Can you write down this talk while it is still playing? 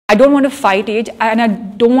I don't want to fight age, and I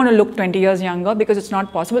don't want to look 20 years younger because it's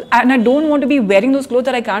not possible. And I don't want to be wearing those clothes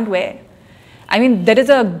that I can't wear. I mean, there is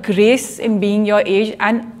a grace in being your age,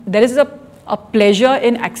 and there is a pleasure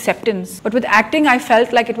in acceptance. But with acting, I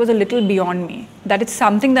felt like it was a little beyond me, that it's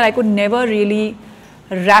something that I could never really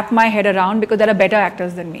wrap my head around because there are better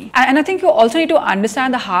actors than me. And I think you also need to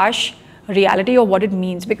understand the harsh reality of what it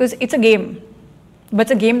means, because it's a game, but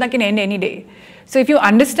it's a game that can end any day. So if you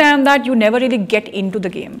understand that, you never really get into the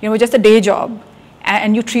game. You know, just a day job,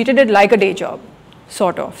 and you treated it like a day job,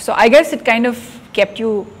 sort of. So I guess it kind of kept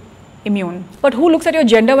you immune. But who looks at your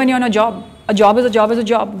gender when you're on a job? A job is a job is a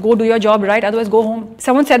job. Go do your job right, otherwise go home.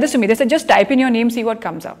 Someone said this to me. They said, just type in your name, see what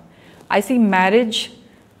comes up. I see marriage,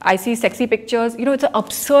 I see sexy pictures. You know, it's an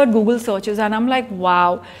absurd Google searches, and I'm like,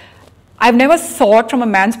 wow. I've never thought from a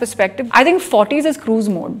man's perspective. I think 40s is cruise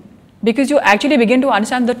mode, because you actually begin to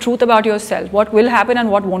understand the truth about yourself, what will happen and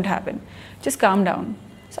what won't happen. Just calm down.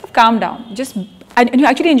 Sort of calm down. And you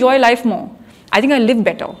actually enjoy life more. I think I live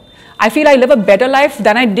better. I feel I live a better life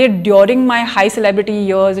than I did during my high celebrity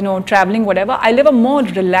years, you know, traveling, whatever. I live a more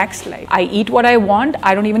relaxed life. I eat what I want.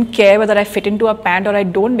 I don't even care whether I fit into a pant or I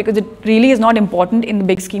don't, because it really is not important in the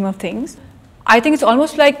big scheme of things. I think it's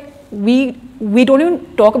almost like we don't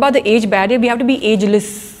even talk about the age barrier. We have to be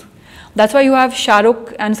ageless. That's why you have Shah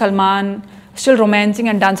Rukh and Salman still romancing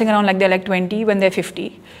and dancing around like they're like 20 when they're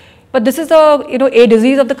 50. But this is a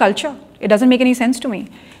disease of the culture. It doesn't make any sense to me.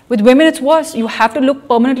 With women, it's worse. You have to look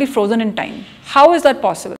permanently frozen in time. How is that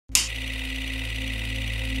possible?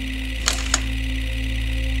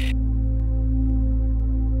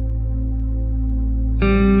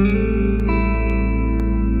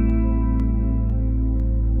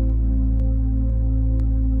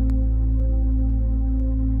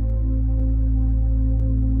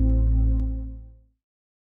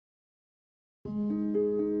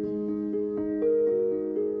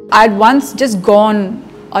 I had once just gone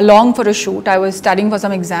along for a shoot. I was studying for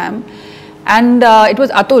some exam, and it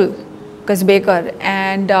was Atul Kasbekar,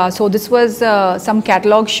 and so this was some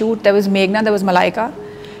catalog shoot. There was Meghna, there was Malaika,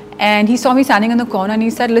 and he saw me standing in the corner and he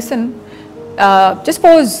said, listen, just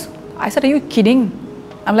pose. I said, are you kidding?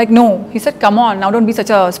 I'm like, no. He said, come on, now don't be such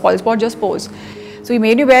a spoil sport, just pose. So he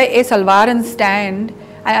made me wear a salwar and stand,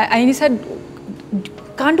 and he said,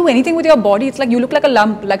 can't do anything with your body. It's like you look like a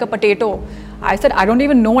lump, like a potato. I said, I don't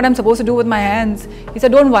even know what I'm supposed to do with my hands. He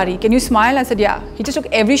said, don't worry, can you smile? I said, yeah. He just took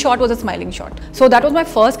every shot was a smiling shot. So that was my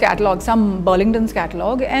first catalog, some Burlington's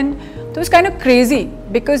catalog, and it was kind of crazy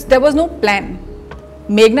because there was no plan.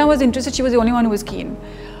 Meghna was interested, she was the only one who was keen.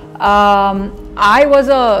 I was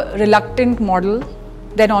a reluctant model,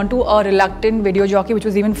 then onto a reluctant video jockey, which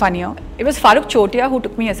was even funnier. It was Farooq Chotia who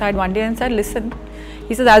took me aside one day and said, listen,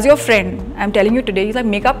 he says, as your friend, I'm telling you today, he's like,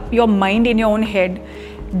 make up your mind in your own head.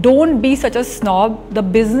 Don't be such a snob. The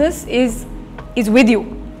business is with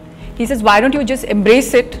you. He says, why don't you just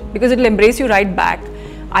embrace it, because it'll embrace you right back.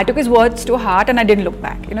 I took his words to heart and I didn't look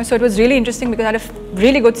back. You know, so it was really interesting because I had a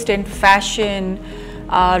really good stint, fashion,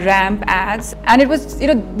 ramp, ads, and it was, you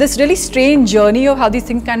know, this really strange journey of how these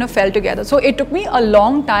things kind of fell together. So it took me a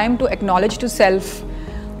long time to acknowledge to self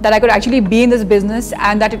that I could actually be in this business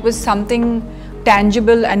and that it was something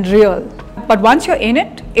tangible and real. But once you're in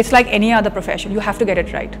it, it's like any other profession. You have to get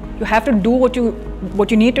it right. You have to do what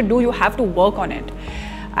you need to do. You have to work on it.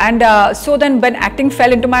 And so then when acting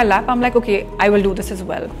fell into my lap, I'm like, okay, I will do this as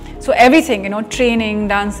well. So everything, you know, training,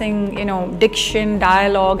 dancing, you know, diction,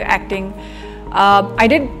 dialogue, acting. I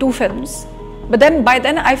did 2 films, but then by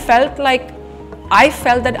then I felt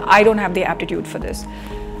that I don't have the aptitude for this.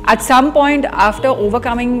 At some point, after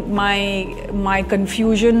overcoming my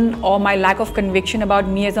confusion or my lack of conviction about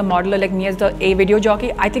me as a modeler, like me as a video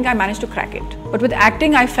jockey, I think I managed to crack it. But with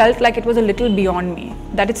acting, I felt like it was a little beyond me,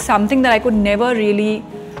 that it's something that I could never really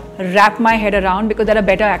wrap my head around because there are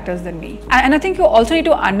better actors than me. And I think you also need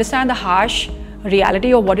to understand the harsh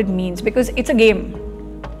reality of what it means, because it's a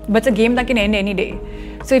game, but it's a game that can end any day.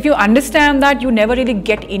 So if you understand that, you never really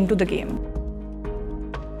get into the game.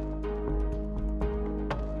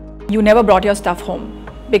 You never brought your stuff home,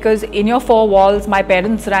 because in your 4 walls, my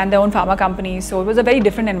parents ran their own pharma companies, so it was a very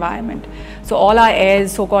different environment. So all our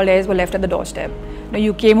heirs, so-called heirs, were left at the doorstep. You know,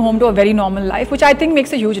 you came home to a very normal life, which I think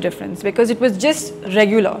makes a huge difference, because it was just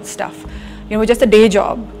regular stuff. You know, just a day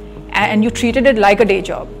job, and you treated it like a day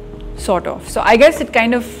job, sort of. So I guess it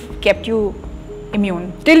kind of kept you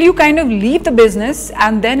immune till you kind of leave the business,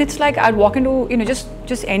 and then it's like I'd walk into, you know,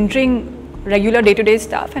 just entering regular day-to-day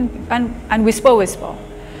stuff and whisper.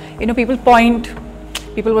 You know, people point,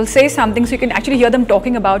 People will say something so you can actually hear them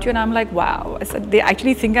talking about you, and I'm like, wow. I said, they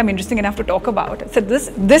actually think I'm interesting enough to talk about. I said,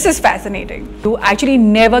 this is fascinating. You actually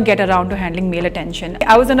never get around to handling male attention.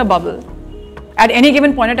 I was in a bubble. At any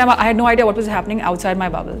given point in time, I had no idea what was happening outside my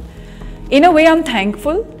bubble. In a way, I'm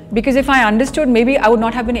thankful, because if I understood, maybe I would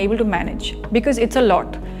not have been able to manage, because it's a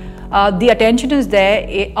lot. The attention is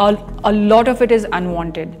there, a lot of it is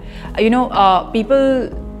unwanted. People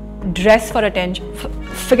dress for attention.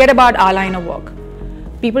 Forget about our line of work.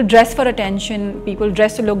 People dress for attention, people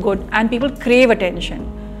dress to look good, and people crave attention.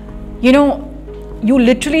 You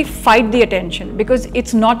literally fight the attention because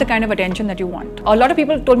it's not the kind of attention that you want. A lot of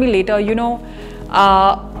people told me later, around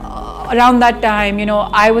that time,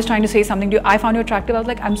 I was trying to say something to you, I found you attractive. I was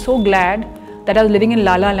like, I'm so glad that I was living in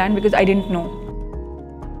La La Land, because I didn't know.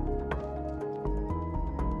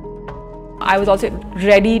 I was also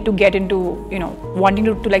ready to get into, wanting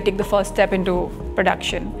to like take the first step into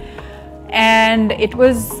production. And it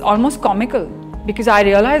was almost comical, because I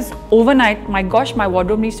realized overnight, my gosh, my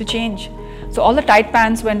wardrobe needs to change. So all the tight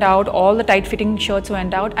pants went out, all the tight fitting shirts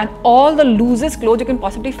went out, and all the loosest clothes you can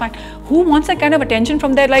possibly find. Who wants that kind of attention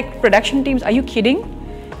from their production teams? Are you kidding?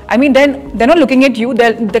 I mean, then they're not looking at you,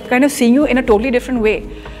 they're kind of seeing you in a totally different way.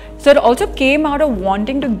 So it also came out of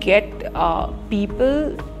wanting to get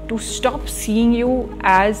people to stop seeing you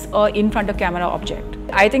as a in front of camera object.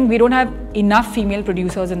 I think we don't have enough female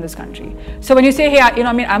producers in this country. So when you say, hey,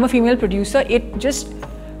 I'm a female producer, it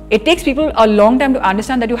takes people a long time to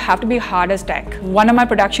understand that you have to be hard as tack. One of my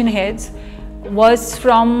production heads was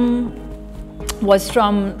from,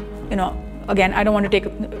 again, I don't want to take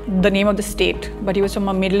the name of the state, but he was from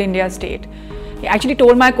a middle India state. He actually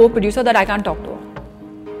told my co-producer that I can't talk to her.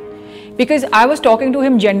 Because I was talking to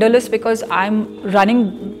him genderless, because I'm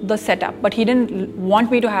running the setup, but he didn't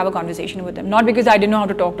want me to have a conversation with him. Not because I didn't know how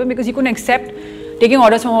to talk to him, because he couldn't accept taking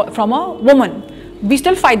orders from a woman. We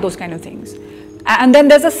still fight those kind of things. And then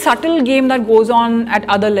there's a subtle game that goes on at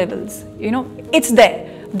other levels. It's there.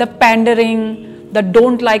 The pandering, the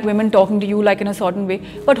don't like women talking to you like in a certain way.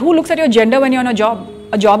 But who looks at your gender when you're on a job?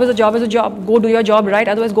 A job is a job is a job. Go do your job right,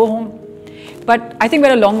 otherwise go home. But I think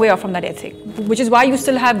we're a long way off from that ethic, which is why you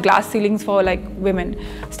still have glass ceilings for women.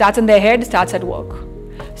 Starts in their head, starts at work.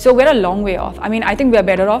 So we're a long way off. I think we're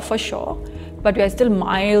better off for sure, but we're still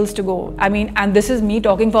miles to go. And this is me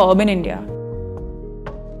talking for urban India.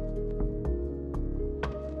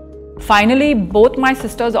 Finally, both my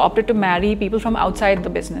sisters opted to marry people from outside the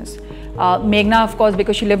business. Meghna, of course,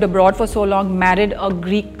 because she lived abroad for so long, married a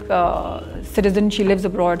Greek citizen. She lives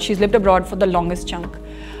abroad. She's lived abroad for the longest chunk.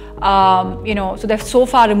 So they're so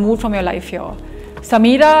far removed from your life here.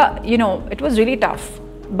 Samira, it was really tough,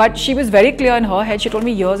 but she was very clear in her head. She told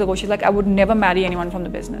me years ago, she's like, I would never marry anyone from the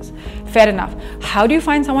business. Fair enough. How do you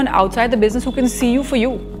find someone outside the business who can see you for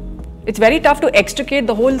you? It's very tough to extricate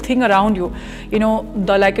the whole thing around you.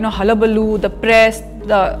 The hullabaloo, the press,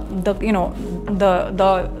 the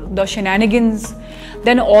shenanigans.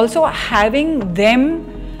 Then also having them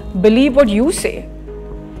believe what you say.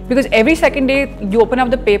 Because every second day you open up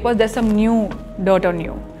the papers, there's some new dirt on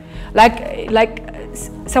you. Like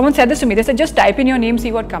someone said this to me, they said, just type in your name,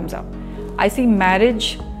 see what comes up. I see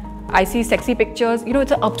marriage, I see sexy pictures,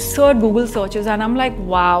 it's an absurd Google searches, and I'm like,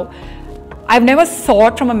 wow. I've never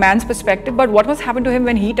thought from a man's perspective, but what must happen to him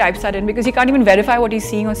when he types that in, because he can't even verify what he's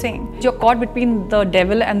seeing or saying. You're caught between the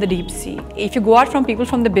devil and the deep sea. If you go out from people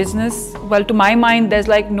from the business, well, to my mind, there's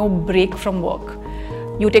no break from work.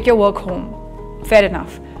 You take your work home, fair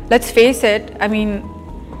enough. Let's face it,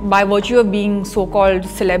 by virtue of being so-called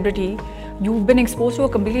celebrity, you've been exposed to a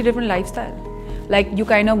completely different lifestyle. You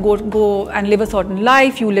kind of go and live a certain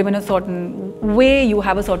life, you live in a certain way, you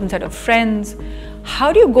have a certain set of friends.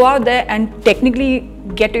 How do you go out there and technically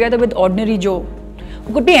get together with ordinary Joe?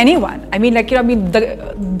 Who could be anyone.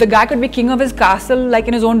 The guy could be king of his castle,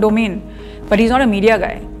 in his own domain, but he's not a media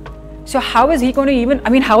guy. So how is he going to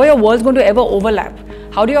even, how are your worlds going to ever overlap?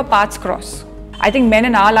 How do your paths cross? I think men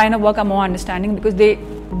in our line of work are more understanding, because they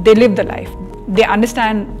live the life. They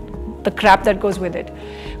understand the crap that goes with it.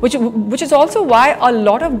 Which is also why a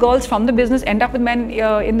lot of girls from the business end up with men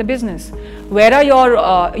in the business. Where are your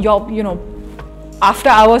after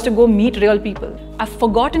hours to go meet real people? I've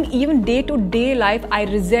forgotten even day-to-day life. I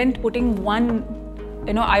resent putting one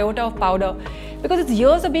iota of powder, because it's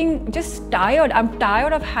years of being just tired. I'm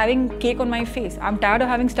tired of having cake on my face. I'm tired of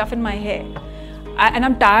having stuff in my hair. And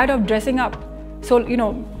I'm tired of dressing up. So,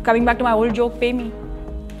 coming back to my old joke, pay me.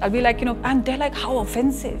 I'll be like, and they're like, how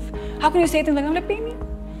offensive. How can you say things like, I'm like, pay me.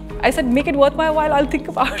 I said, make it worth my while, I'll think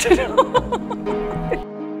about it.